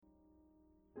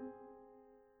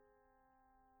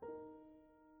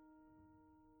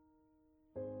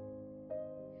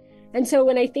And so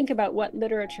when I think about what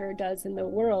literature does in the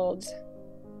world,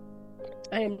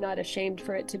 I am not ashamed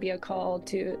for it to be a call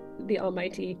to the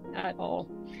Almighty at all,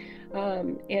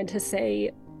 and to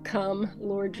say, "Come,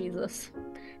 Lord Jesus."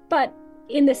 But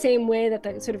in the same way that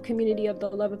the sort of community of the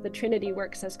love of the Trinity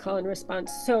works as call and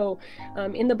response, so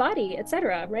in the body,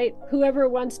 etc., right? Whoever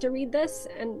wants to read this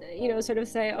and sort of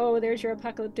say, "Oh, there's your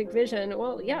apocalyptic vision."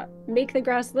 Well, yeah, make the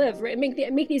grass live, right?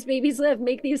 Make these babies live.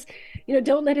 Make these,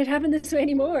 don't let it happen this way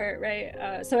anymore,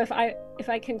 right? So if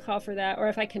I can call for that, or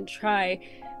if I can try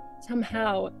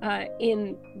somehow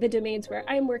in the domains where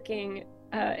I'm working,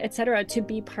 etc., to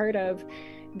be part of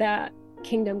that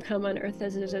kingdom come on earth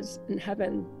as it is in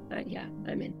heaven, yeah,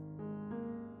 I'm in.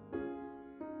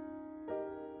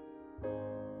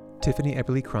 Tiffany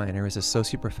Eberle Kriner is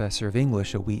Associate Professor of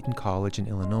English at Wheaton College in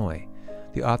Illinois,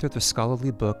 the author of the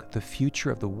scholarly book The Future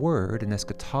of the Word and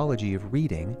Eschatology of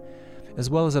Reading,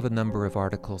 as well as of a number of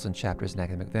articles and chapters in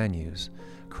academic venues.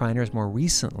 Kriner is more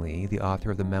recently the author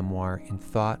of the memoir In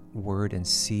Thought, Word, and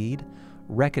Seed,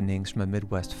 Reckonings from a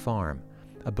Midwest Farm,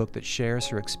 a book that shares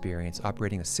her experience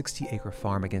operating a 60-acre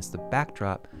farm against the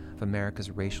backdrop of America's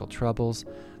racial troubles,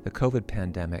 the COVID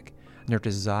pandemic, and her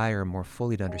desire more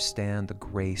fully to understand the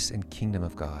grace and kingdom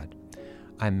of God.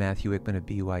 I'm Matthew Ickman of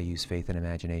BYU's Faith and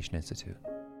Imagination Institute.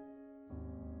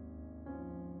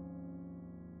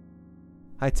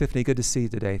 Hi, Tiffany. Good to see you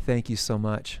today. Thank you so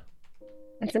much.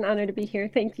 It's an honor to be here.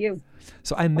 Thank you.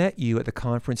 So I met you at the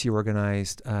conference you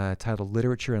organized titled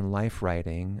Literature and Life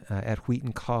Writing at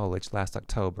Wheaton College last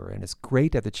October. And it's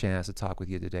great to have the chance to talk with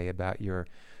you today about your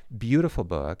beautiful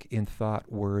book, In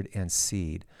Thought, Word, and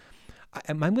Seed.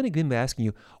 I'm going to begin by asking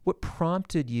you, what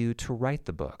prompted you to write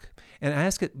the book? And I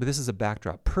ask it, but this is a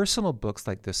backdrop. Personal books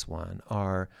like this one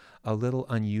are a little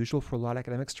unusual for a lot of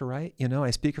academics to write. I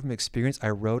speak from experience. I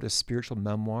wrote a spiritual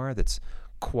memoir that's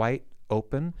quite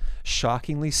open,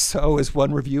 shockingly so, as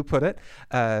one review put it.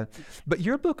 But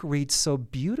your book reads so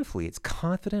beautifully. It's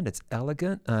confident, it's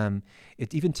elegant.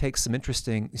 It even takes some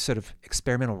interesting sort of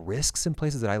experimental risks in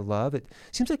places that I love. It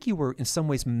seems like you were in some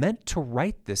ways meant to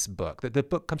write this book, that the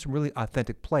book comes from a really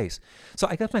authentic place. So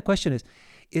I guess my question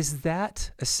is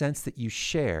that a sense that you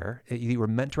share? You were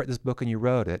meant to write this book and you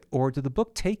wrote it, or did the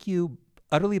book take you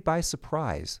utterly by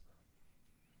surprise?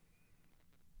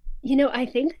 I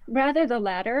think rather the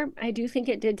latter. I do think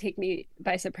it did take me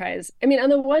by surprise. I mean, on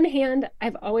the one hand,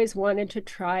 I've always wanted to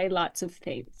try lots of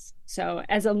things. So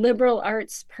as a liberal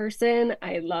arts person,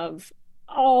 I love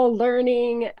all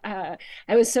learning. I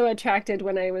was so attracted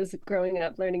when I was growing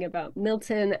up learning about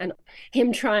Milton and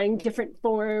him trying different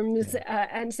forms.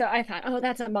 And so I thought, oh,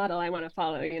 that's a model I want to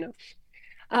follow.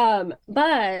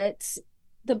 But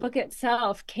the book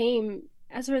itself came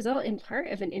as a result in part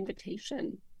of an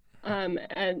invitation.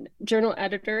 And journal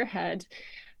editor had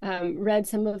read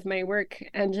some of my work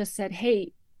and just said,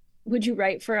 "Hey, would you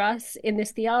write for us in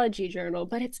this theology journal?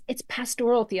 But it's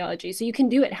pastoral theology, so you can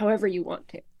do it however you want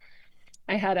to."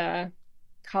 I had a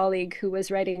colleague who was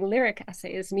writing lyric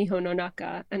essays, Miho no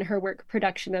Naka, and her work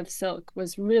Production of Silk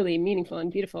was really meaningful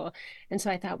and beautiful. And so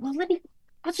I thought, well,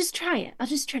 I'll just try it.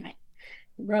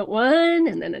 Wrote one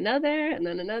and then another and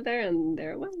then another, and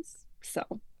there it was. So.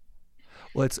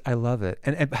 Well, I love it.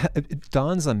 And it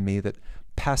dawns on me that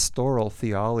pastoral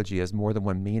theology has more than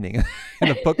one meaning in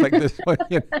a book like this one.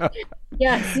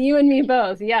 Yes, you and me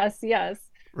both. Yes, yes.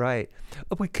 Right.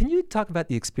 Wait, can you talk about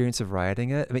the experience of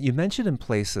writing it? I mean, you mentioned in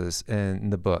places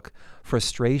in the book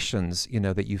frustrations,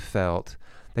 that you felt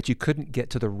that you couldn't get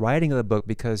to the writing of the book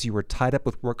because you were tied up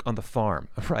with work on the farm,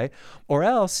 right? Or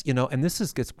else, and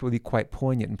this gets really quite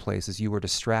poignant in places, you were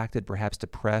distracted, perhaps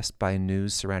depressed by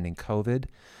news surrounding COVID,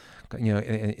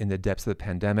 in the depths of the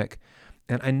pandemic.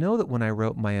 And I know that when I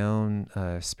wrote my own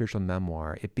spiritual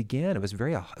memoir, it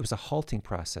was a halting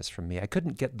process for me. I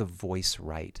couldn't get the voice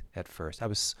right at first. I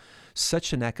was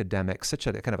such an academic, such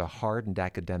a kind of a hardened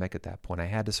academic at that point. I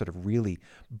had to sort of really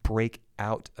break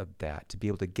out of that to be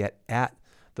able to get at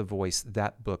the voice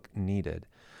that book needed.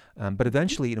 But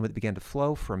eventually, it began to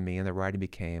flow from me and the writing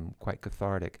became quite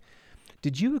cathartic.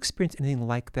 Did you experience anything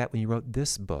like that when you wrote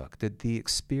this book? Did the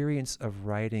experience of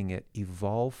writing it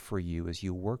evolve for you as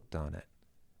you worked on it?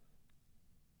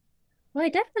 Well, I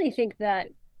definitely think that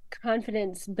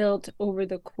confidence built over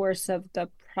the course of the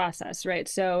process, right?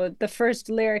 So the first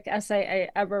lyric essay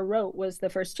I ever wrote was the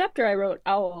first chapter I wrote,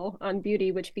 Owl, on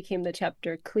beauty, which became the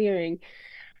chapter Clearing.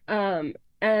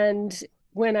 And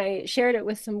when I shared it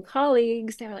with some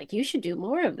colleagues, they were like, "You should do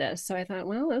more of this." So I thought,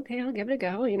 well, okay, I'll give it a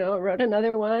go. I wrote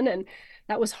another one, and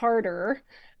that was harder,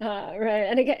 right?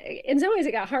 And again, in some ways,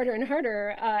 it got harder and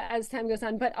harder as time goes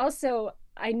on. But also,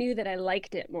 I knew that I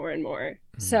liked it more and more.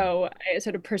 Mm. So I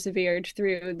sort of persevered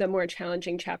through the more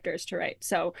challenging chapters to write.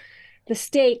 So the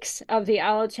stakes of the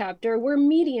owl chapter were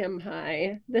medium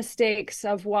high. The stakes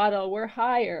of wattle were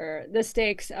higher. The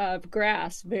stakes of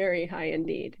grass very high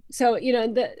indeed. So,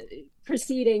 the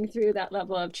proceeding through that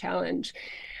level of challenge.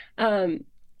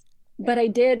 But I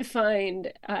did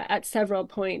find at several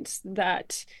points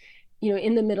that,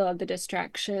 in the middle of the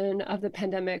distraction of the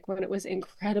pandemic, when it was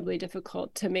incredibly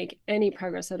difficult to make any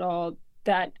progress at all,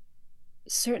 that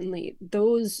certainly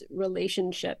those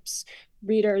relationships,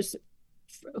 readers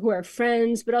who are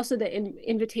friends, but also the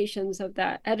invitations of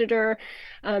that editor,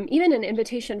 even an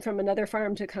invitation from another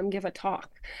farm to come give a talk,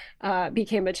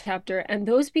 became a chapter. And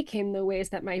those became the ways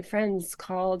that my friends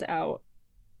called out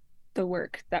the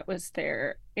work that was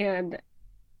there. And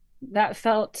that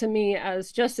felt to me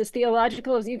as just as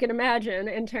theological as you can imagine,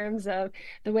 in terms of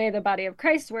the way the body of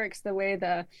Christ works, the way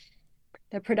the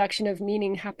production of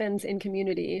meaning happens in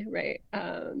community, right?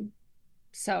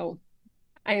 So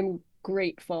I am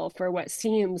grateful for what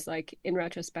seems like, in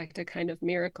retrospect, a kind of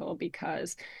miracle,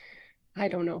 because I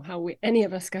don't know how any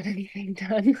of us got anything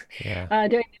done Yeah.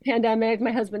 during the pandemic.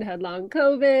 My husband had long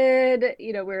COVID.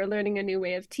 We were learning a new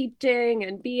way of teaching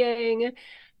and being.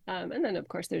 And then, of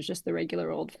course, there's just the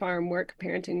regular old farm work,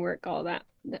 parenting work, all that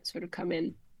sort of come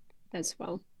in as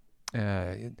well.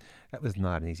 That was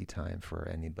not an easy time for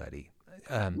anybody.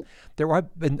 There are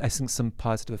been, I think, some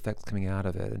positive effects coming out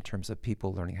of it in terms of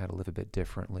people learning how to live a bit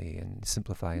differently and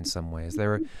simplify in some ways.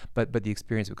 But the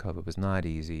experience with COVID was not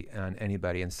easy on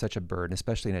anybody, and such a burden,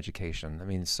 especially in education. I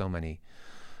mean, so many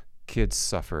kids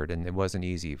suffered, and it wasn't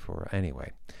easy for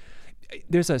anyway.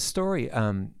 There's a story.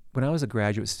 When I was a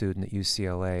graduate student at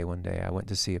UCLA, one day I went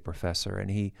to see a professor,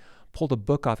 and he pulled a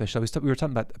book off his shelf. We were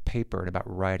talking about paper and about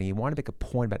writing. He wanted to make a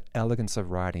point about elegance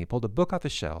of writing. He pulled a book off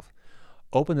his shelf,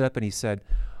 opened it up, and he said,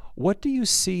 "What do you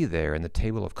see there in the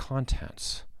table of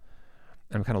contents?"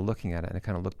 And I'm kind of looking at it, and I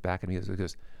kind of looked back at me. He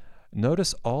goes,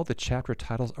 "Notice all the chapter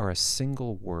titles are a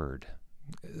single word."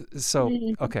 So,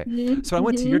 okay. So I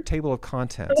went to your table of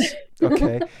contents,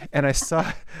 okay, and I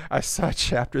saw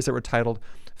chapters that were titled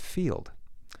Field,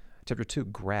 Chapter 2,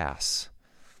 Grass,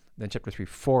 then Chapter 3,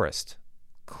 Forest,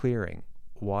 Clearing,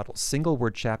 Wattle, single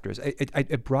word chapters.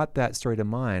 It brought that story to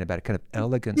mind about a kind of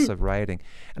elegance of writing.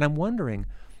 And I'm wondering,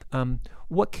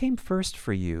 what came first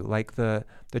for you? Like the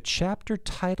chapter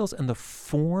titles and the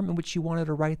form in which you wanted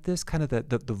to write this, kind of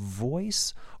the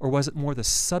voice, or was it more the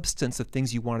substance of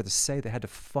things you wanted to say that had to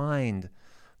find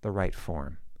the right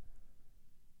form?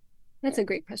 That's a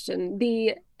great question.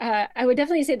 I would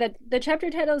definitely say that the chapter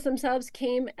titles themselves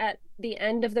came at the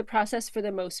end of the process for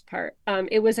the most part.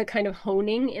 It was a kind of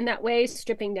honing in that way,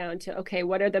 stripping down to, okay,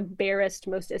 what are the barest,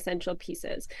 most essential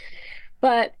pieces?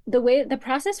 But the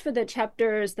process for the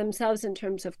chapters themselves in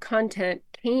terms of content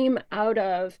came out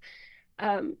of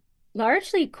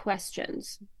largely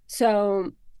questions.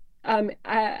 So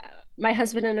my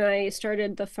husband and I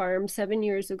started the farm 7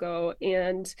 years ago,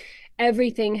 and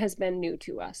everything has been new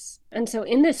to us. And so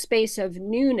in this space of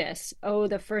newness,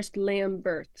 the first lamb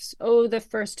births, the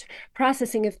first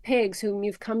processing of pigs whom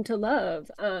you've come to love,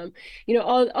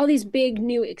 all these big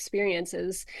new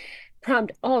experiences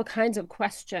prompt all kinds of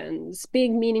questions,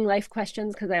 big meaning life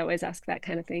questions, because I always ask that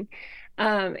kind of thing.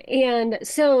 And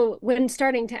so when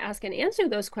starting to ask and answer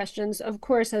those questions, of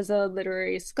course, as a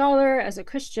literary scholar, as a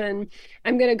Christian,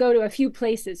 I'm going to go to a few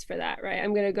places for that, right?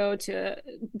 I'm going to go to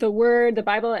the Word, the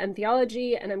Bible, and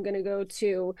theology, and I'm going to go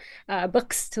to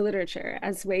books, to literature,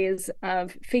 as ways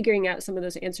of figuring out some of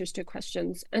those answers to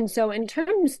questions. And so in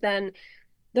terms then,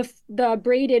 the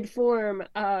braided form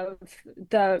of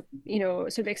the,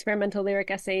 sort of experimental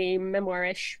lyric essay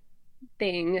memoirish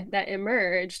thing that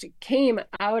emerged came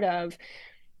out of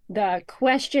the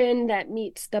question that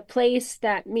meets the place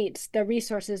that meets the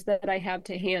resources that I have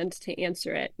to hand to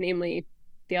answer it, namely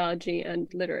theology and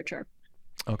literature.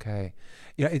 Okay.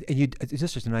 You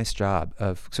it's just a nice job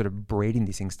of sort of braiding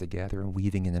these things together and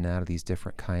weaving in and out of these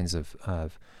different kinds of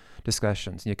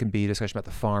discussions. It can be a discussion about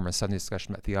the farm, and suddenly a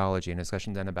discussion about theology, and a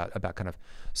discussion then about kind of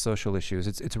social issues.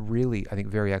 It's really, I think,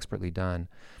 very expertly done.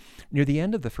 Near the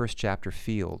end of the first chapter,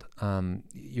 Field,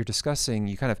 you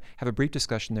kind of have a brief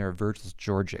discussion there of Virgil's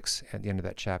Georgics at the end of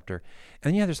that chapter.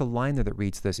 And there's a line there that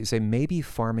reads this. You say, maybe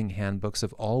farming handbooks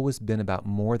have always been about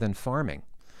more than farming.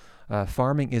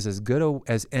 Farming is as good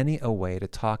as any a way to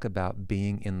talk about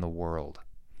being in the world.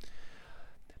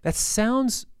 That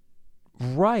sounds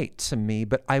right to me,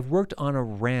 but I've worked on a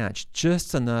ranch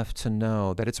just enough to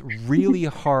know that it's really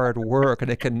hard work, and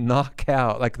it can knock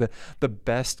out like the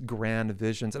best grand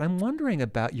visions. And I'm wondering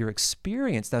about your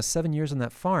experience now, 7 years on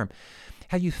that farm.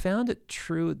 Have you found it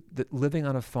true that living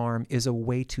on a farm is a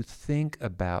way to think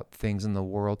about things in the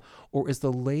world, or is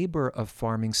the labor of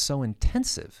farming so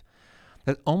intensive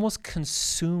that almost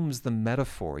consumes the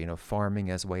metaphor, farming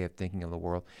as a way of thinking of the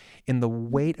world, in the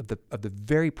weight of the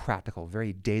very practical,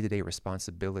 very day-to-day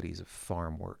responsibilities of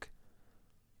farm work?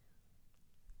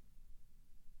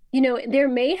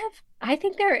 I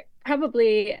think there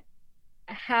probably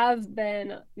have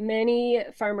been many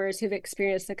farmers who've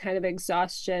experienced the kind of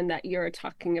exhaustion that you're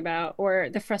talking about, or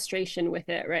the frustration with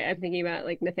it, right? I'm thinking about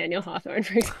like Nathaniel Hawthorne,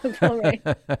 for example, right?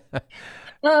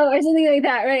 Oh, or something like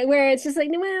that, right? Where it's just like,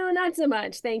 well, not so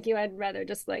much. Thank you. I'd rather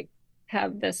just like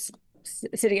have this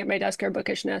sitting at my desk or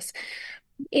bookishness.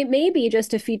 It may be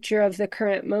just a feature of the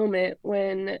current moment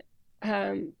when,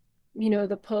 um,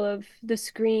 the pull of the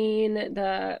screen,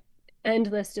 the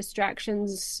endless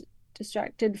distractions,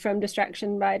 distracted from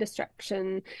distraction by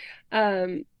distraction,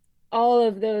 um, all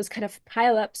of those kind of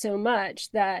pile up so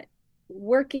much that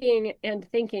working and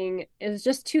thinking is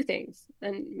just two things.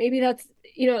 And maybe that's,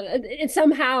 it's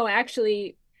somehow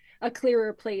actually a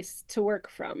clearer place to work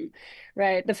from,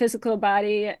 right? The physical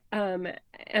body, and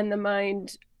the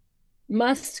mind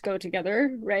must go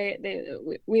together, right?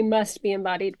 We must be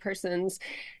embodied persons.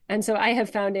 And so I have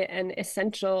found it an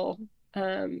essential.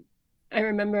 I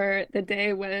remember the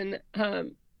day when,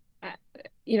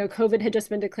 COVID had just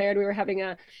been declared. We were having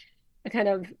a kind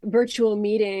of virtual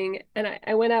meeting, and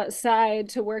I went outside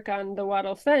to work on the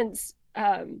wattle fence,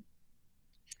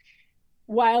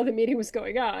 while the meeting was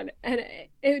going on, and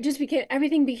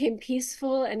everything became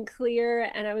peaceful and clear,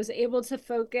 and I was able to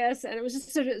focus, and it was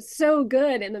just sort of so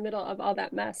good in the middle of all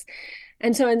that mess.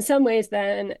 And so in some ways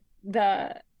then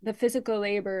the physical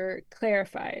labor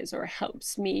clarifies or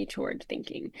helps me toward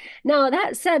thinking. Now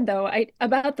that said, though,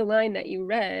 about the line that you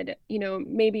read,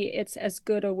 maybe it's as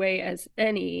good a way as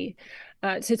any,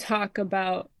 to talk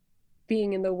about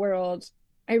being in the world.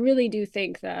 I really do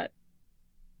think that,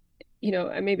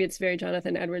 maybe it's very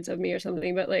Jonathan Edwards of me or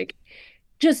something, but like,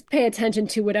 just pay attention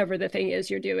to whatever the thing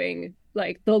is you're doing,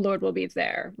 like the Lord will be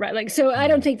there, right? Like, so I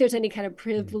don't think there's any kind of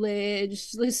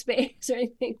privileged space or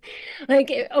anything.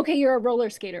 Like, okay, you're a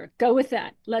roller skater, go with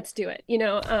that, let's do it,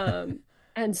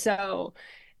 and so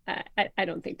I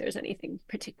don't think there's anything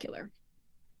particular.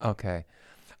 Okay.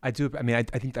 I do. I mean, I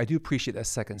think I do appreciate that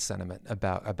second sentiment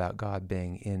about God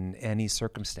being in any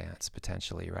circumstance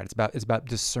potentially, right? It's about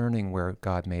discerning where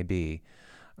God may be,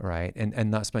 right?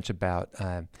 And not so much about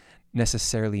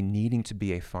necessarily needing to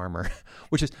be a farmer,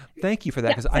 which is, thank you for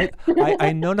that, because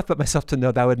I know enough about myself to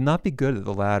know that I would not be good at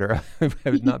the latter. I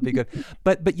would not be good.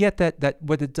 But yet that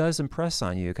what it does impress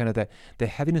on you, kind of the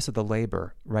heaviness of the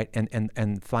labor, right?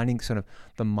 And finding sort of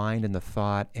the mind and the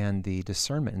thought and the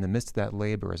discernment in the midst of that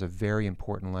labor is a very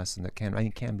important lesson that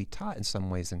can be taught in some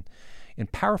ways, in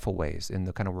powerful ways, in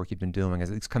the kind of work you've been doing, as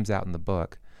it comes out in the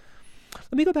book.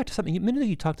 Let me go back to something. A minute ago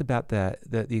you talked about the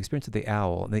experience of the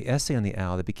owl, the essay on the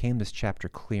owl that became this chapter,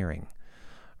 Clearing.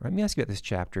 Let me ask you about this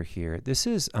chapter here. This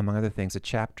is, among other things, a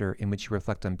chapter in which you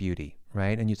reflect on beauty,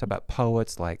 right? And you talk about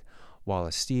poets like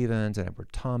Wallace Stevens and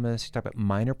Edward Thomas. You talk about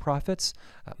minor prophets.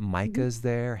 Micah is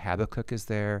there. Habakkuk is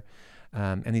there.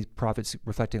 And these prophets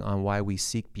reflecting on why we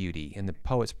seek beauty, and the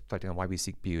poets reflecting on why we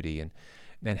seek beauty,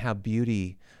 and how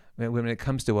beauty, when it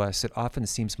comes to us, it often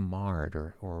seems marred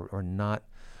or not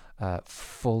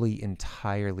fully,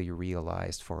 entirely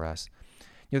realized for us.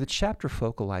 The chapter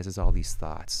focalizes all these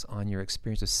thoughts on your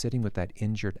experience of sitting with that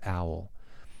injured owl.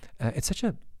 It's such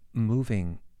a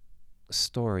moving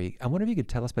story. I wonder if you could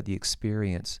tell us about the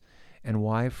experience and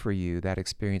why, for you, that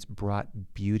experience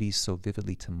brought beauty so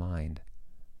vividly to mind.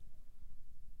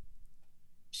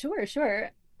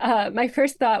 Sure. My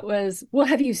first thought was, well,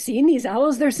 have you seen these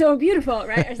owls? They're so beautiful,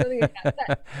 right? Or something like that.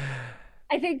 But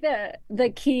I think the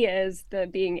key is the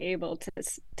being able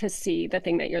to see the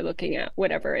thing that you're looking at,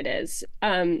 whatever it is.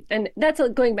 And that's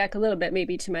going back a little bit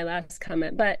maybe to my last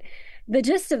comment, but the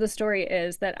gist of the story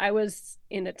is that I was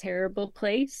in a terrible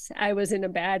place. I was in a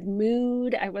bad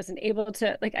mood. I wasn't able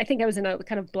to, like, I think I was in a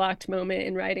kind of blocked moment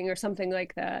in writing or something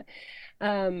like that.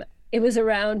 It was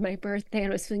around my birthday, and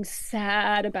I was feeling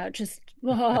sad about just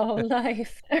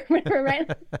life or whatever, right?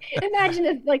 Imagine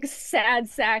a like sad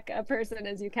sack a person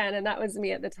as you can, and that was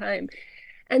me at the time.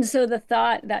 And so the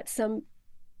thought that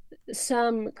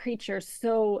some creature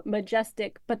so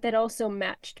majestic, but that also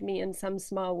matched me in some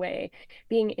small way,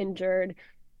 being injured,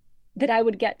 that I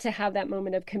would get to have that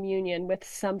moment of communion with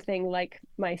something like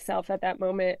myself at that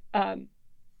moment,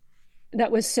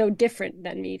 that was so different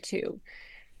than me too.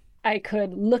 I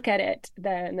could look at it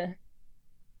then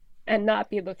and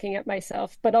not be looking at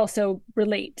myself, but also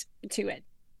relate to it.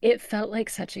 It felt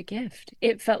like such a gift.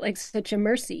 It felt like such a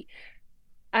mercy.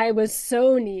 I was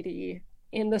so needy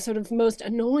in the sort of most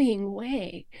annoying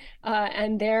way.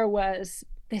 And there was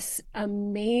this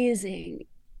amazing,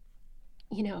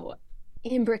 you know,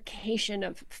 imbrication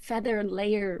of feather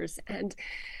layers and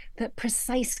the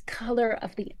precise color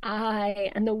of the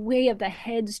eye and the way of the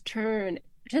head's turn,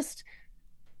 just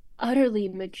utterly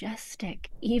majestic,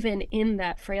 even in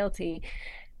that frailty.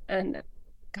 And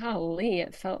golly,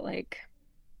 it felt like,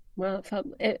 well,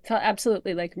 it felt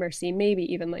absolutely like mercy, maybe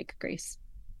even like grace.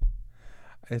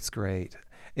 It's great.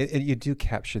 You do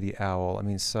capture the owl, I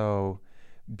mean, so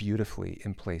beautifully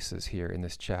in places here in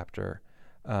this chapter.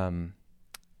 Um,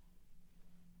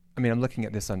 I mean, I'm looking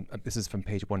at this on this is from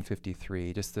page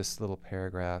 153, just this little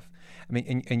paragraph. I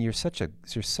mean, and you're such a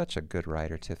good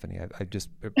writer, Tiffany. I just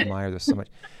admire this so much.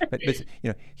 But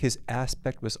his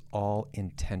aspect was all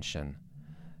intention.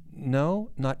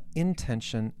 No, not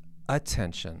intention,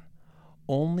 attention.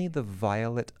 Only the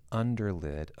violet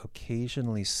underlid,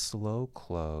 occasionally slow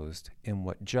closed in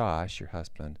what Josh, your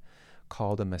husband,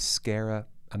 called a mascara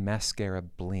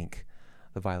blink.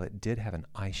 The violet did have an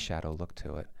eyeshadow look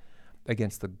to it.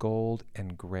 Against the gold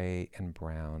and gray and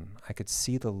brown, I could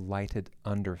see the lighted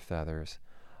under feathers,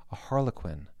 a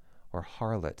harlequin or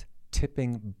harlot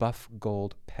tipping buff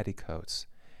gold petticoats.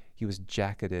 He was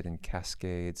jacketed in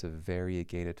cascades of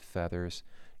variegated feathers,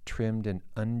 trimmed in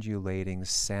undulating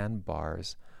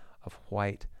sandbars of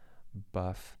white,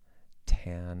 buff,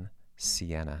 tan,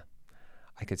 sienna.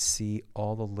 I could see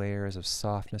all the layers of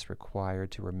softness required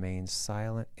to remain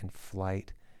silent in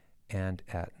flight and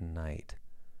at night.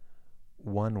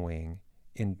 One wing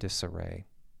in disarray.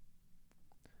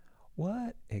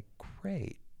 What a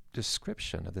great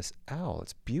description of this owl.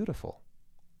 It's beautiful.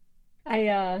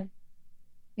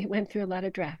 It went through a lot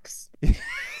of drafts.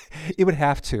 It would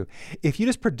have to. If you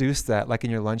just produced that like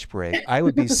in your lunch break, I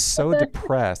would be so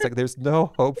depressed. Like there's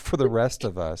no hope for the rest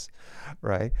of us,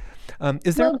 right?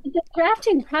 Is there? Well, the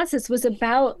drafting process was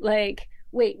about like,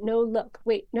 wait, no, look,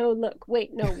 wait, no, look,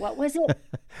 wait, no, what was it?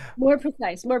 More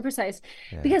precise, more precise.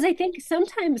 Yeah, Because I think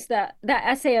sometimes that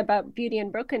essay about beauty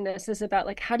and brokenness is about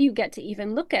like, how do you get to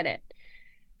even look at it?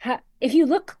 If you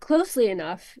look closely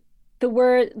enough, the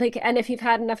word like, and if you've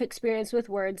had enough experience with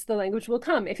words, the language will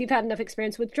come. If you've had enough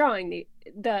experience with drawing,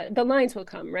 the lines will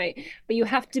come, right? But you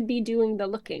have to be doing the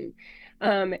looking.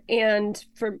 And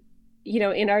for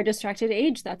in our distracted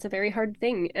age, that's a very hard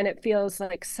thing, and it feels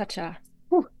like such a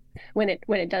whew, when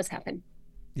it does happen.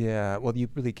 yeah. Well, you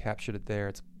really captured it there.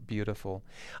 It's beautiful.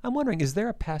 I'm wondering, is there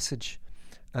a passage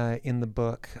in the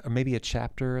book, or maybe a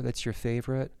chapter that's your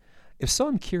favorite? If so,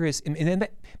 I'm curious. And then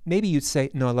maybe you'd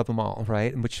say, "No, I love them all,"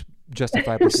 right? And which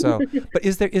justifiably so. But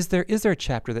is there a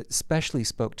chapter that especially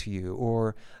spoke to you,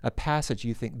 or a passage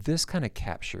you think this kind of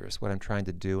captures what I'm trying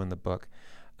to do in the book?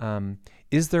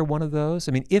 Is there one of those?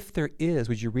 I mean, if there is,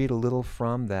 would you read a little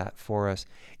from that for us?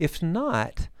 If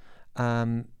not,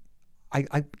 I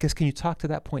guess can you talk to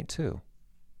that point too?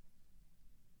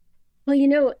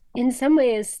 Well, in some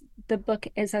ways, the book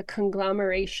is a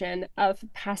conglomeration of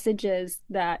passages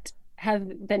that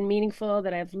have been meaningful,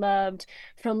 that I've loved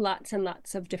from lots and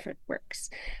lots of different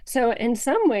works. So, in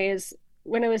some ways,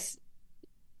 when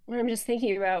I'm just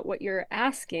thinking about what you're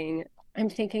asking, I'm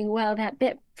thinking, well, that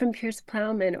bit from Pierce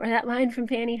Plowman, or that line from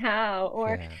Fanny Howe,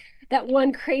 or Yeah. that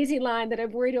one crazy line that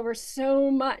I've worried over so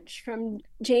much from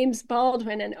James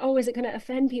Baldwin, and oh, is it going to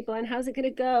offend people, and how's it going to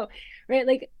go? Right?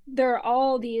 Like there are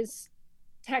all these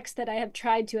texts that I have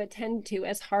tried to attend to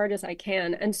as hard as I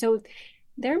can. And so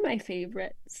they're my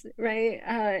favorites, right?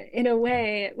 In a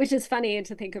way, which is funny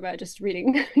to think about just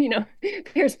reading,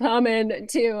 Pierce Plowman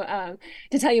to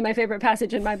tell you my favorite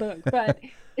passage in my book. But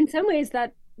in some ways,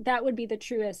 that would be the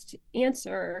truest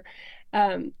answer,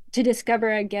 to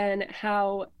discover again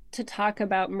how to talk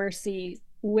about mercy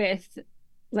with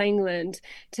Langland,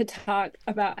 to talk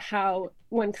about how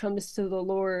one comes to the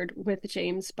Lord with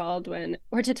James Baldwin,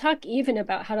 or to talk even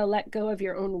about how to let go of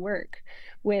your own work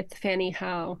with Fanny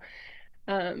Howe.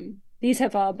 These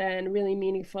have all been really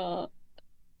meaningful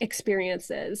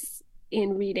experiences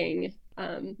in reading,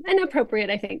 and appropriate,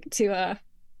 I think, to a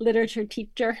literature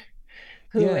teacher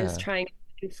who is Yeah. trying to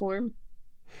inform.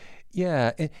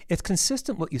 Yeah, it's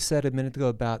consistent what you said a minute ago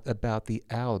about the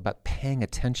owl, about paying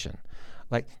attention.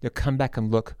 Like you come back and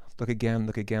look again,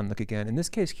 look again, look again. In this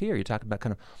case here, you're talking about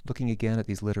kind of looking again at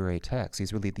these literary texts,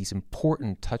 these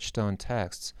important touchstone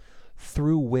texts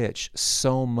through which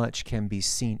so much can be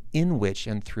seen, in which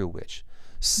and through which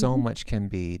so Mhm. much can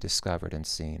be discovered and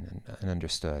seen and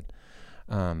understood.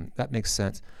 That makes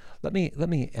sense. Let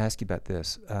me ask you about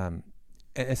this.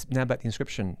 It's now about the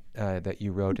inscription that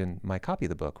you wrote in my copy of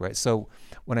the book, right? So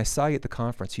when I saw you at the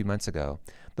conference a few months ago,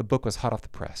 the book was hot off the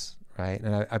press, right?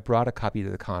 And I brought a copy to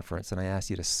the conference, and I asked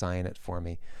you to sign it for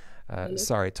me.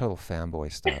 Sorry, total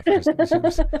fanboy stuff. I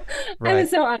Right. was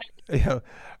so honored. You know,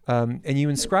 and you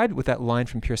inscribed it with that line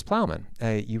from Pierce Plowman.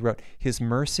 You wrote, "His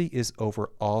mercy is over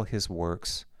all his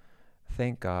works.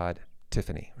 Thank God,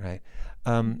 Tiffany." Right?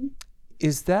 Um, Mhm.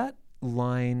 is that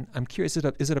line? I'm curious.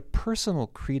 Is it a personal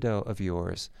credo of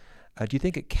yours? Do you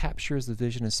think it captures the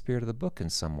vision and spirit of the book in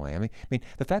some way? I mean,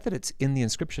 the fact that it's in the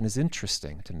inscription is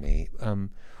interesting to me.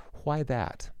 Why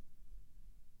that?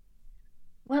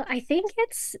 Well, I think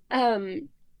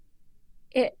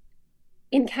it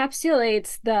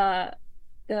encapsulates the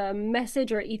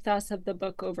message or ethos of the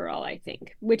book overall, I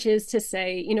think, which is to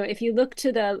say, if you look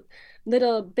to the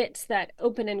little bits that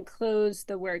open and close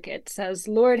the work, it says,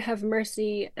 Lord have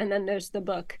mercy, and then there's the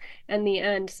book, and the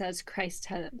end says, Christ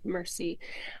have mercy.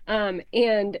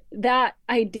 And that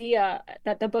idea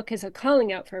that the book is a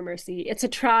calling out for mercy, it's a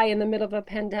try in the middle of a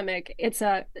pandemic, it's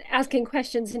a asking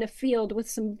questions in a field with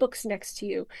some books next to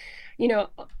you, you know,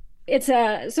 it's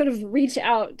a sort of reach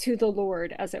out to the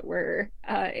Lord, as it were,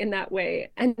 in that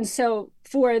way. And so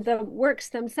for the works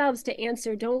themselves to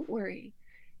answer, don't worry.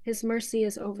 His mercy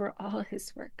is over all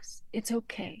his works. It's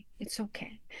okay. It's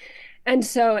okay. And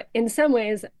so in some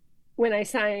ways, when I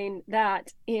sign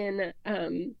that in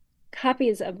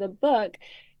copies of the book,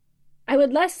 I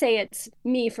would less say it's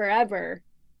me forever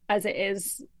as it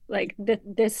is like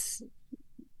this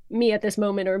me at this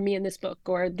moment or me in this book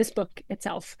or this book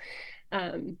itself.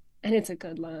 And it's a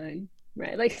good line,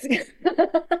 right? Like, so,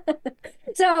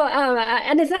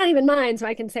 and it's not even mine, so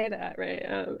I can say that, right?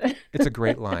 It's a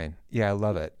great line. Yeah, I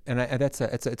love it, and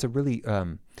it's a really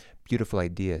beautiful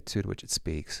idea too, to which it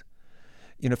speaks.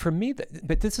 For me,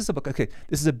 but this is a book. Okay,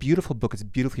 this is a beautiful book. It's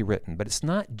beautifully written, but it's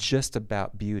not just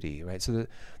about beauty, right? So,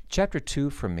 chapter 2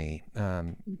 for me,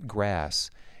 grass,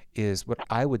 is what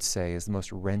I would say is the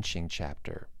most wrenching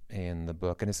chapter in the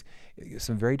book, and it's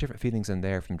some very different feelings in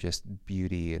there from just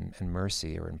beauty and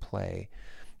mercy or in play.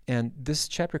 And this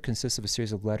chapter consists of a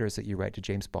series of letters that you write to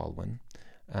James Baldwin,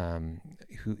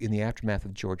 who in the aftermath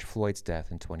of George Floyd's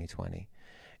death in 2020.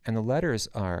 And the letters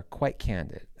are quite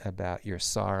candid about your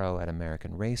sorrow at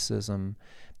American racism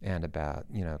and about,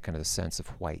 kind of the sense of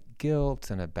white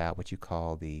guilt and about what you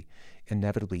call the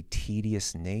inevitably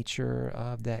tedious nature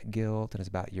of that guilt. And it's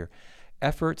about your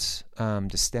efforts to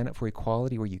stand up for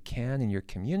equality where you can in your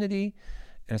community.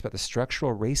 And it's about the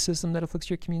structural racism that afflicts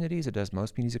your communities. It does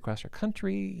most communities across our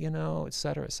country, et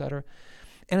cetera, et cetera.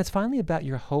 And it's finally about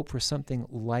your hope for something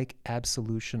like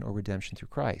absolution or redemption through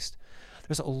Christ.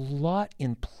 There's a lot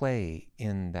in play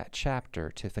in that chapter,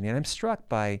 Tiffany, and I'm struck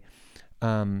by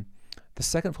the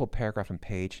second full paragraph on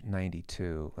page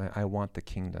 92, I want the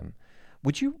kingdom.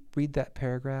 Would you read that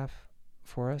paragraph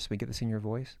for us? We get this in your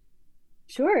voice?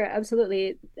 Sure,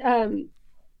 absolutely.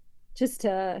 Just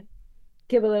to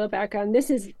give a little background, this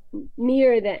is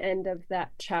near the end of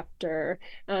that chapter.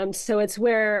 So it's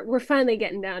where we're finally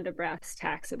getting down to brass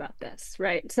tacks about this,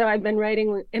 right? So I've been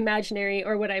writing imaginary,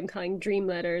 or what I'm calling dream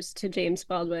letters, to James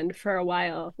Baldwin for a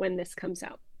while when this comes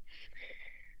out.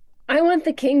 I want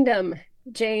the kingdom,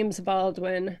 James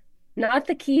Baldwin, not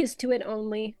the keys to it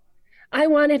only. I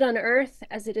want it on earth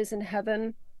as it is in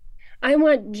heaven. I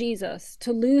want Jesus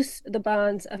to loose the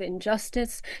bonds of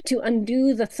injustice, to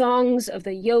undo the thongs of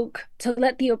the yoke, to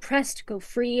let the oppressed go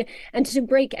free, and to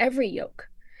break every yoke.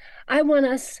 I want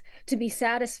us to be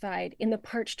satisfied in the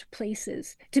parched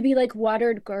places, to be like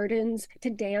watered gardens, to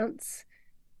dance.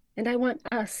 And I want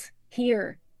us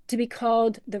here to be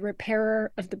called the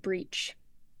repairer of the breach.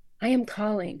 I am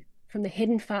calling from the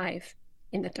hidden 5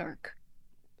 in the dark.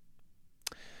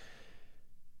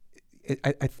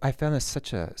 I found this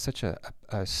such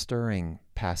a stirring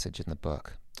passage in the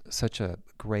book, such a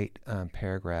great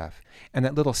paragraph. And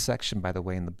that little section, by the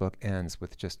way, in the book ends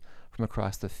with just, from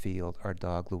across the field, our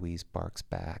dog Louise barks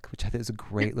back, which I think is a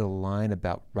great little line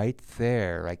about right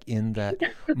there, like in that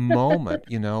moment,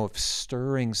 of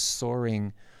stirring,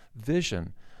 soaring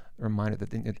vision. A reminder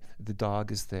that the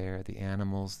dog is there, the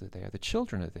animals are there, the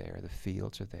children are there, the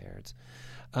fields are there.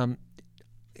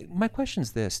 My question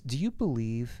is this: do you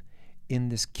believe in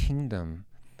this kingdom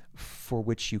for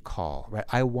which you call, right?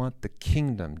 I want the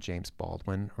kingdom, James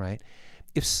Baldwin, right?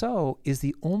 If so, is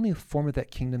the only form of that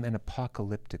kingdom an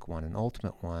apocalyptic one, an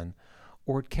ultimate one,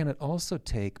 or can it also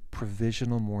take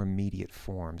provisional, more immediate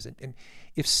forms? And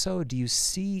if so, do you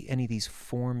see any of these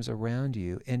forms around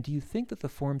you? And do you think that the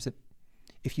forms that,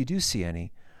 if you do see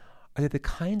any, are they the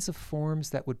kinds of forms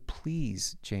that would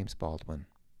please James Baldwin?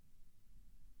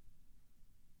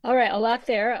 All right, a lot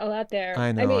there, a lot there. I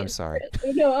I know, I'm mean, sorry.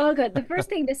 no, all good. The first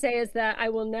thing to say is that I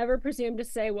will never presume to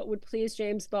say what would please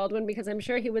James Baldwin because I'm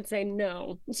sure he would say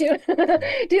no to,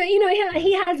 Yeah, yeah.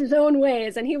 he has his own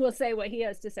ways and he will say what he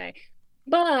has to say.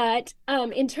 But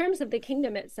in terms of the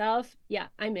kingdom itself, yeah,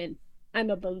 I'm in. I'm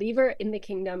a believer in the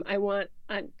kingdom. I want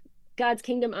God's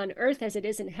kingdom on earth as it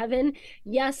is in heaven.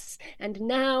 Yes, and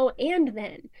now and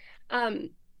then. Um,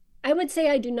 I would say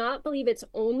I do not believe it's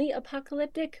only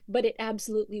apocalyptic, but it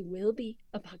absolutely will be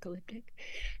apocalyptic.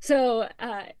 So,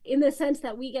 in the sense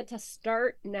that we get to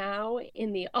start now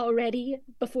in the already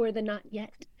before the not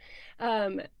yet.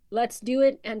 Let's do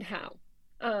it and how.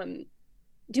 Um,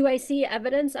 do I see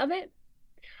evidence of it?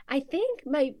 I think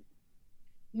my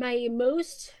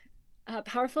most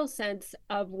powerful sense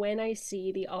of when I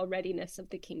see the alreadiness of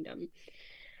the kingdom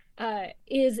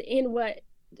is in what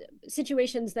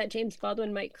situations that James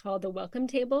Baldwin might call the welcome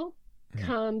table Mm.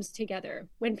 comes together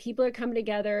when people are coming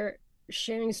together,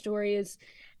 sharing stories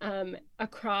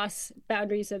across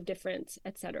boundaries of difference,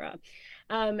 etc.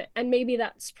 And maybe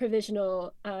that's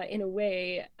provisional in a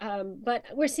way, but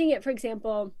we're seeing it, for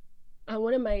example.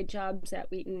 One of my jobs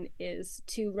at Wheaton is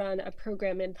to run a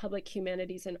program in public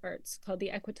humanities and arts called the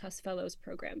Equitas Fellows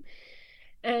Program.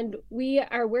 And we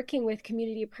are working with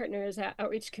community partners at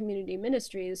Outreach Community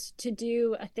Ministries to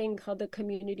do a thing called the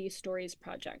Community Stories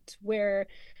Project, where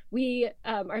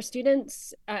our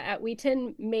students at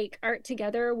Wheaton make art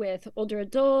together with older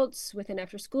adults, with an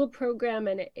after school program,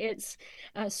 and it's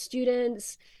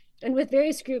students and with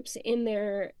various groups in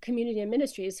their community and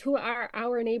ministries who are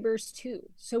our neighbors too.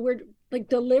 So we're like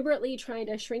deliberately trying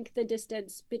to shrink the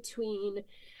distance between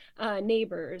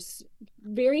neighbors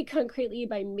very concretely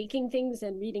by making things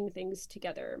and reading things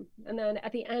together. And then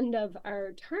at the end of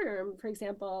our term, for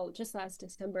example, just last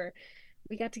December,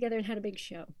 we got together and had a big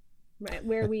show, right?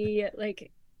 Where we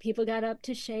like people got up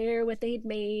to share what they'd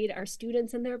made, our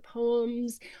students and their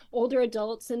poems, older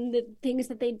adults and the things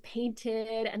that they'd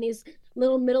painted, and these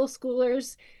little middle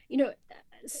schoolers, you know,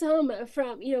 some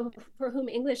from, for whom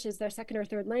English is their second or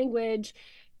third language,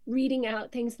 reading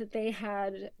out things that they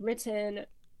had written.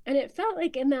 And it felt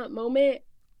like in that moment,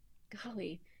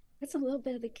 golly, that's a little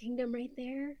bit of the kingdom right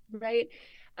there, right?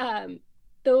 Um,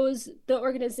 the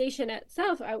organization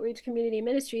itself, Outreach Community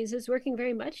Ministries, is working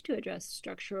very much to address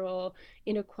structural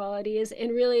inequalities in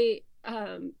really,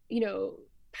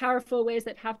 powerful ways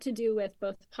that have to do with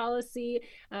both policy,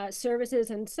 services,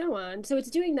 and so on. So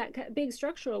it's doing that big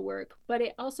structural work, but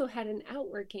it also had an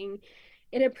outworking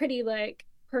in a pretty like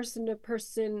person to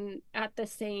person at the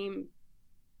same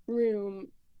room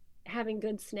having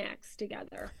good snacks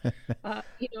together, and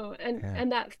Yeah.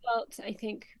 that felt, I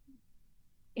think,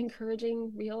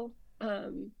 encouraging, real,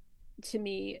 to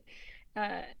me.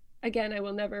 Uh, Again, I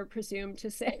will never presume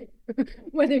to say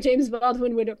whether James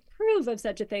Baldwin would approve of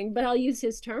such a thing, but I'll use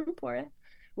his term for it,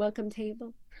 welcome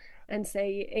table, and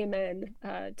say amen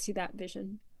to that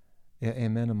vision. Yeah,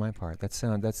 amen on my part. That's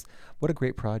what a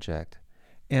great project.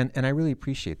 And I really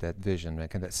appreciate that vision,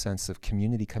 like, and that sense of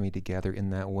community coming together in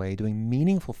that way, doing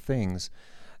meaningful things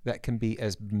that can be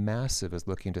as massive as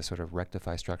looking to sort of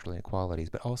rectify structural inequalities,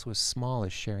 but also as small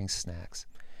as sharing snacks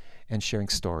and sharing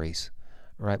stories,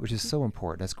 right? Which is so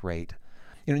important. That's great.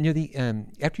 Near the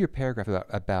after your paragraph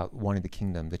about wanting the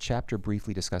kingdom, the chapter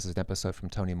briefly discusses an episode from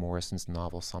Toni Morrison's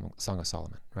novel Song of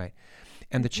Solomon, right?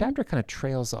 And the Mhm. chapter kind of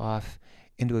trails off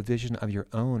into a vision of your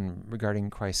own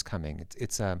regarding Christ's coming.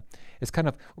 It's kind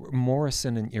of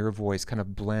Morrison and your voice kind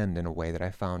of blend in a way that I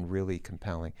found really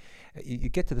compelling. You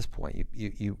get to this point.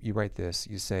 You write this.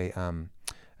 You say,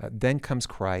 "Then comes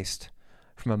Christ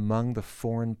from among the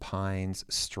foreign pines,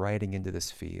 striding into this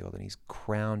field, and he's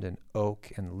crowned in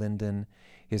oak and linden,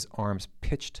 his arms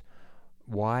pitched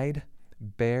wide,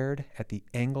 bared at the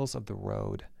angles of the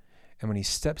road." And when he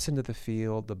steps into the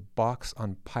field, the box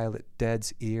on Pilate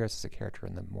Dead's ear, this is a character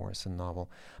in the Morrison novel,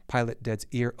 Pilate Dead's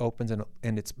ear opens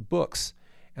and its books,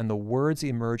 and the words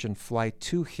emerge and fly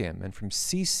to him. And from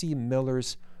C.C.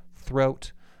 Miller's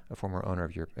throat, a former owner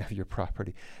of your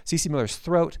property, C.C. Miller's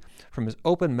throat, from his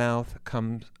open mouth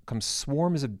come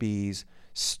swarms of bees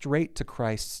straight to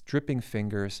Christ's dripping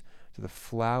fingers, to the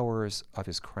flowers of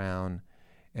his crown.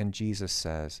 And Jesus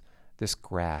says, "This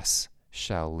grass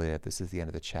shall live." This is the end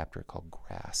of the chapter called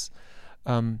Grass.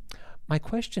 My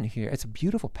question here, it's a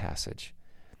beautiful passage.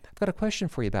 I've got a question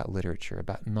for you about literature,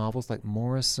 about novels like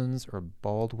Morrison's or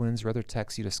Baldwin's or other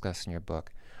texts you discuss in your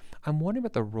book. I'm wondering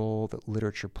about the role that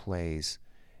literature plays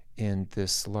in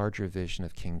this larger vision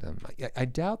of kingdom. I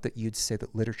doubt that you'd say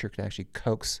that literature can actually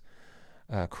coax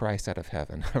Christ out of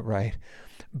heaven, right?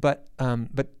 But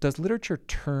does literature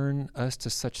turn us to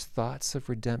such thoughts of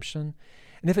redemption?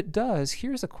 And if it does,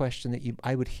 here's a question that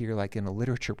I would hear like in a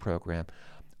literature program.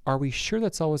 Are we sure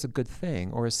that's always a good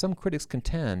thing? Or as some critics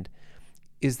contend,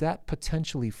 is that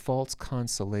potentially false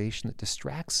consolation that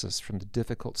distracts us from the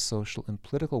difficult social and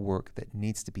political work that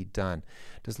needs to be done?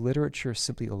 Does literature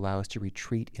simply allow us to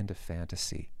retreat into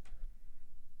fantasy?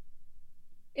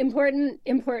 Important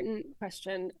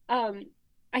question.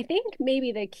 I think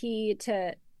maybe the key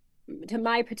to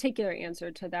my particular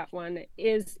answer to that one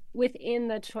is within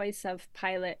the choice of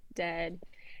Pilate dead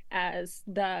as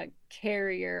the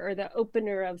carrier or the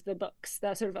opener of the books,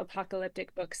 the sort of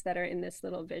apocalyptic books that are in this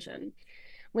little vision.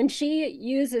 When she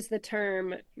uses the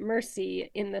term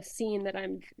mercy in the scene that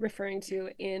I'm referring to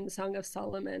in Song of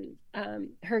Solomon,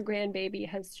 her grandbaby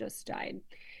has just died,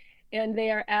 and they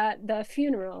are at the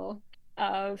funeral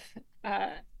of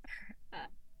uh,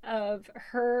 of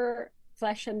her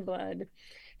flesh and blood,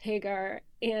 Hagar,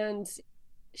 and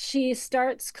she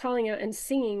starts calling out and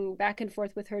singing back and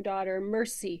forth with her daughter,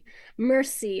 mercy,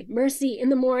 mercy, mercy in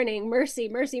the morning, mercy,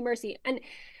 mercy, mercy. And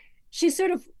she's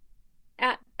sort of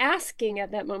asking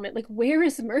at that moment, like, where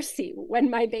is mercy when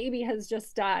my baby has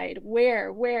just died?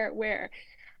 Where?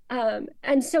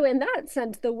 And so in that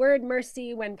sense, the word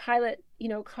mercy, when Pilate,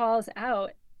 calls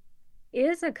out,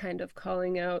 is a kind of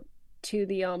calling out to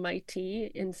the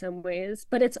Almighty in some ways,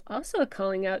 but it's also a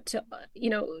calling out to,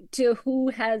 to who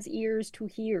has ears to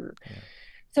hear. Yeah.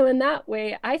 So in that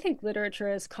way, I think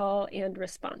literature is call and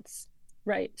response,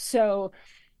 right? So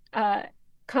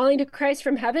calling to Christ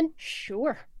from heaven,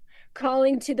 sure.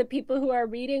 Calling to the people who are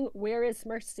reading, where is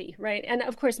mercy, right? And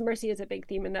of course, mercy is a big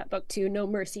theme in that book too. No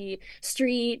Mercy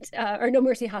Street, or No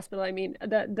Mercy Hospital, I mean,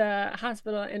 the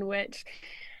hospital in which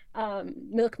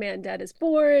Milkman Dead is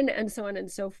born, and so on and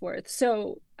so forth.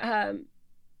 So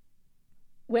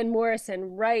when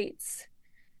Morrison writes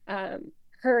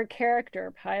her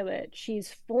character, Pilate,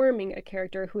 she's forming a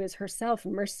character who is herself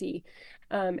mercy,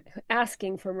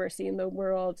 asking for mercy in the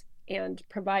world and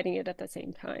providing it at the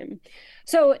same time.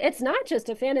 So it's not just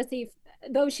a fantasy,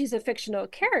 though she's a fictional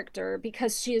character,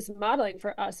 because she is modeling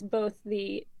for us both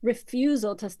the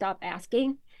refusal to stop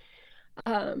asking,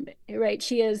 right?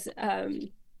 She is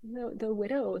the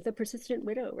widow, the persistent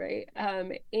widow, right?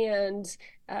 And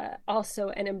also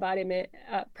an embodiment,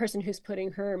 person who's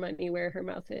putting her money where her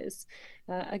mouth is,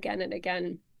 again and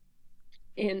again,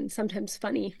 in sometimes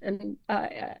funny and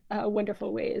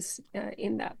wonderful ways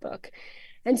in that book.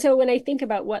 And so when I think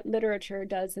about what literature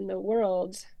does in the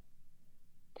world,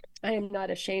 I am not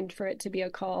ashamed for it to be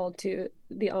a call to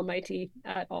the Almighty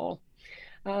at all.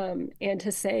 And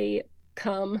to say,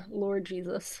 come, Lord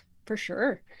Jesus, for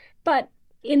sure. But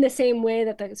in the same way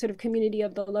that the sort of community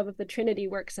of the love of the Trinity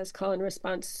works as call and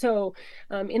response, so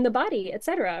in the body,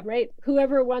 etc., right?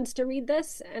 Whoever wants to read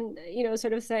this and,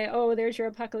 sort of say, oh, there's your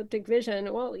apocalyptic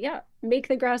vision. Well, yeah, make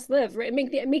the grass live, right?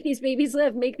 Make these babies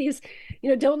live, make these,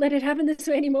 don't let it happen this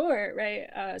way anymore, right?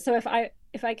 So if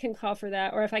I can call for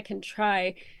that, or if I can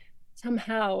try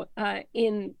somehow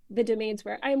in the domains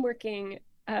where I'm working,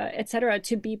 etc.,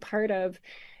 to be part of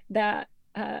that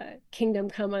kingdom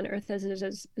come on earth as it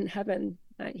is in heaven,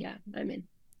 yeah, I'm in.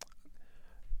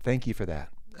 Thank you for that.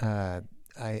 I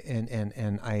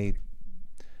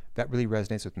that really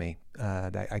resonates with me.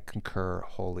 I concur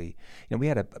wholly. We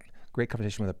had a great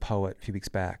conversation with a poet a few weeks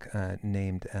back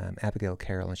named Abigail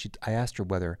Carroll, and I asked her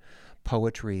whether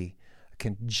poetry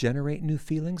can generate new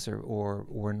feelings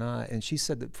or not. And she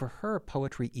said that for her,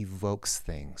 poetry evokes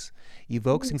things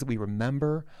that we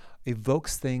remember,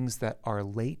 evokes things that are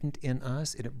latent in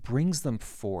us, and it brings them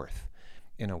forth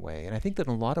in a way. And I think that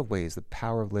in a lot of ways, the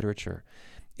power of literature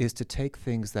is to take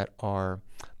things that are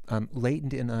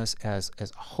latent in us as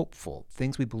hopeful,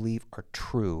 things we believe are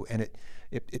true, and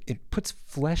it puts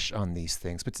flesh on these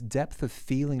things, puts depth of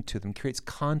feeling to them, creates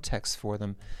context for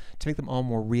them to make them all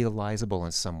more realizable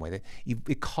in some way.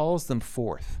 It calls them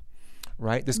forth,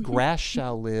 right? This grass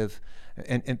shall live,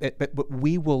 but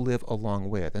we will live along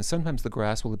with. And sometimes the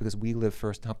grass will live because we live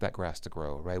first and help that grass to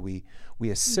grow, right? We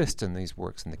assist in these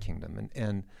works in the kingdom.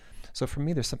 And so for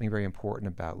me, there's something very important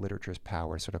about literature's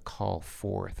power to sort of call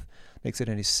forth, makes it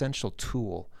an essential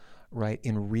tool, right,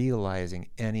 in realizing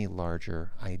any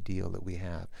larger ideal that we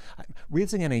have.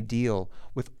 Realizing an ideal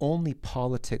with only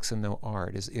politics and no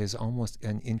art is almost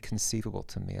inconceivable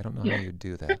to me. I don't know how you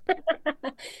do that.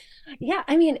 Yeah,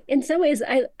 I mean, in some ways,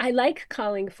 I like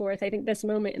calling forth. I think this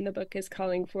moment in the book is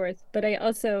calling forth, but I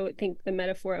also think the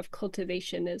metaphor of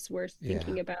cultivation is worth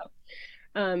thinking about,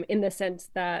 in the sense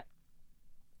that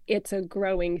it's a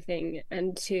growing thing,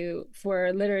 and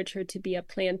for literature to be a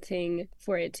planting,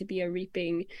 for it to be a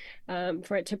reaping,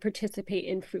 for it to participate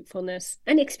in fruitfulness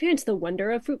and experience the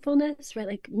wonder of fruitfulness, right?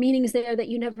 Like meanings there that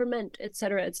you never meant, et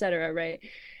cetera, right?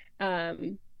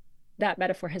 That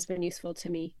metaphor has been useful to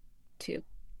me too.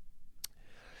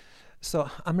 So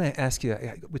I'm going to ask you,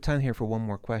 with time here for one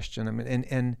more question. I mean,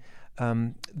 and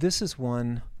this is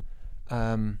one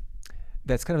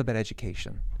that's kind of about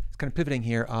education. It's kind of pivoting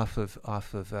here off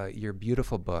of your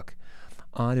beautiful book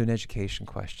onto an education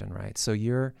question, right? So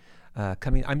you're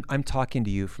coming. I'm talking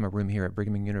to you from a room here at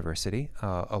Brigham Young University,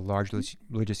 a large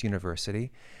religious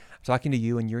university. I'm talking to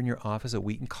you, and you're in your office at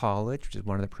Wheaton College, which is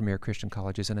one of the premier Christian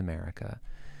colleges in America.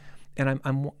 And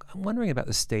I'm wondering about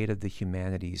the state of the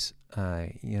humanities,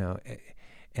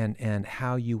 and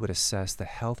how you would assess the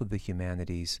health of the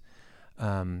humanities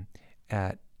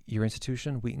at your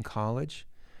institution, Wheaton College,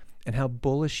 and how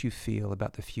bullish you feel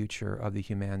about the future of the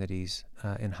humanities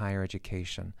in higher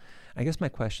education. I guess my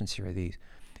questions here are these.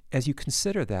 As you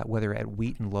consider that, whether at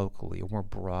Wheaton locally or more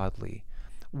broadly,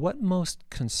 what most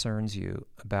concerns you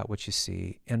about what you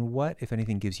see, and what, if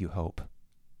anything, gives you hope?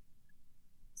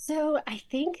 So I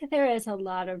think there is a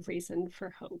lot of reason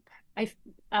for hope.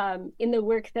 In the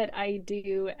work that I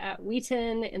do at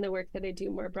Wheaton, in the work that I do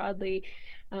more broadly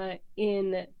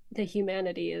in the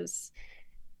humanities,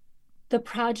 the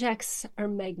projects are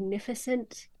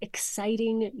magnificent,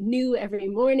 exciting, new every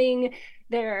morning.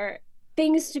 There are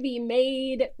things to be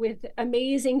made with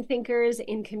amazing thinkers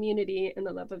in community in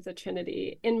the love of the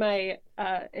Trinity. In my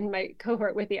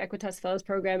cohort with the Equitas Fellows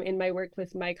Program, in my work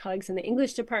with my colleagues in the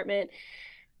English department,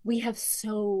 we have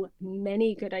so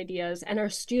many good ideas, and our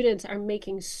students are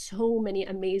making so many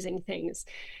amazing things.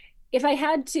 If I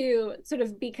had to sort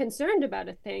of be concerned about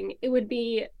a thing, it would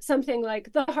be something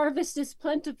like the harvest is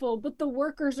plentiful, but the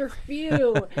workers are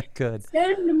few. Good.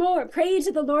 Send more. Pray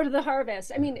to the Lord of the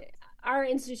harvest. I mean, our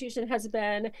institution has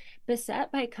been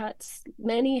beset by cuts.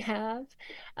 Many have.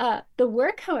 The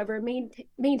work, however,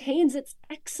 maintains its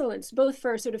excellence, both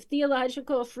for sort of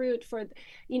theological fruit, for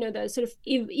the sort of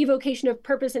evocation of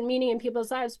purpose and meaning in people's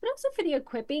lives, but also for the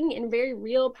equipping in very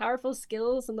real, powerful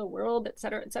skills in the world, et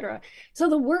cetera, et cetera. So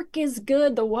the work is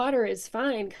good. The water is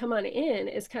fine. Come on in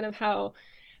is kind of how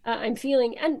I'm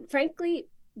feeling. And frankly,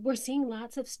 we're seeing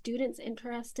lots of students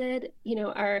interested.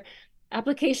 Our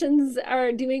applications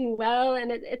are doing well,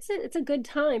 and it's a good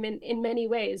time in many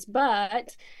ways.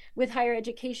 But with higher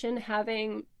education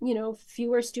having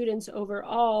fewer students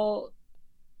overall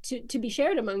to be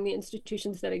shared among the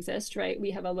institutions that exist, right?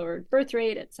 We have a lower birth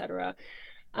rate, et cetera.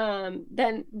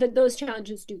 Then those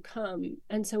challenges do come,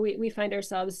 and so we find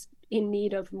ourselves in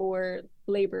need of more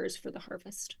laborers for the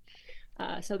harvest.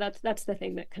 So that's the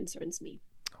thing that concerns me.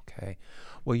 Okay.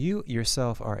 Well, you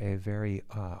yourself are a very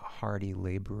hardy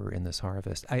laborer in this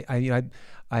harvest. I've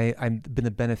been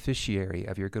the beneficiary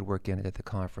of your good work in it at the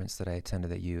conference that I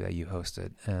attended that you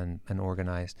hosted and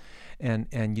organized, and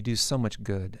you do so much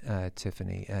good,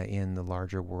 Tiffany, in the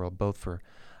larger world, both for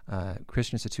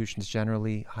Christian institutions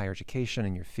generally, higher education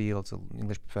in your field as an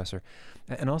English professor,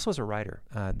 and also as a writer.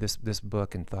 This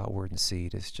book, In Thought, Word, and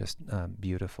Seed, is just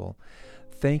beautiful.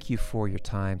 Thank you for your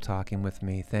time talking with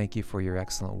me. Thank you for your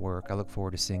excellent work. I look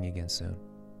forward to seeing you again soon.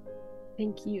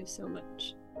 Thank you so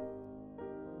much.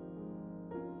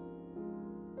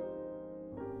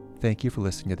 Thank you for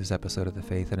listening to this episode of the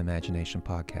Faith and Imagination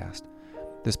Podcast.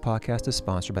 This podcast is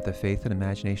sponsored by the Faith and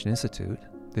Imagination Institute,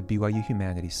 the BYU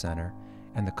Humanities Center,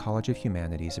 and the College of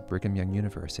Humanities at Brigham Young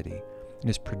University, and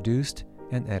is produced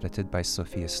and edited by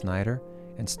Sophia Snyder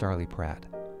and Starley Pratt.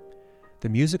 The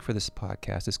music for this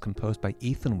podcast is composed by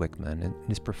Ethan Wickman and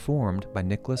is performed by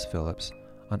Nicholas Phillips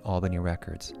on Albany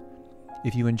Records.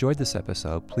 If you enjoyed this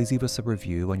episode, please leave us a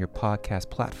review on your podcast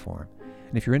platform.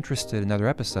 And if you're interested in other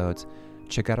episodes,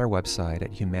 check out our website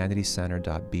at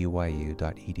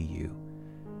humanitiescenter.byu.edu.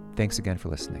 Thanks again for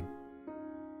listening.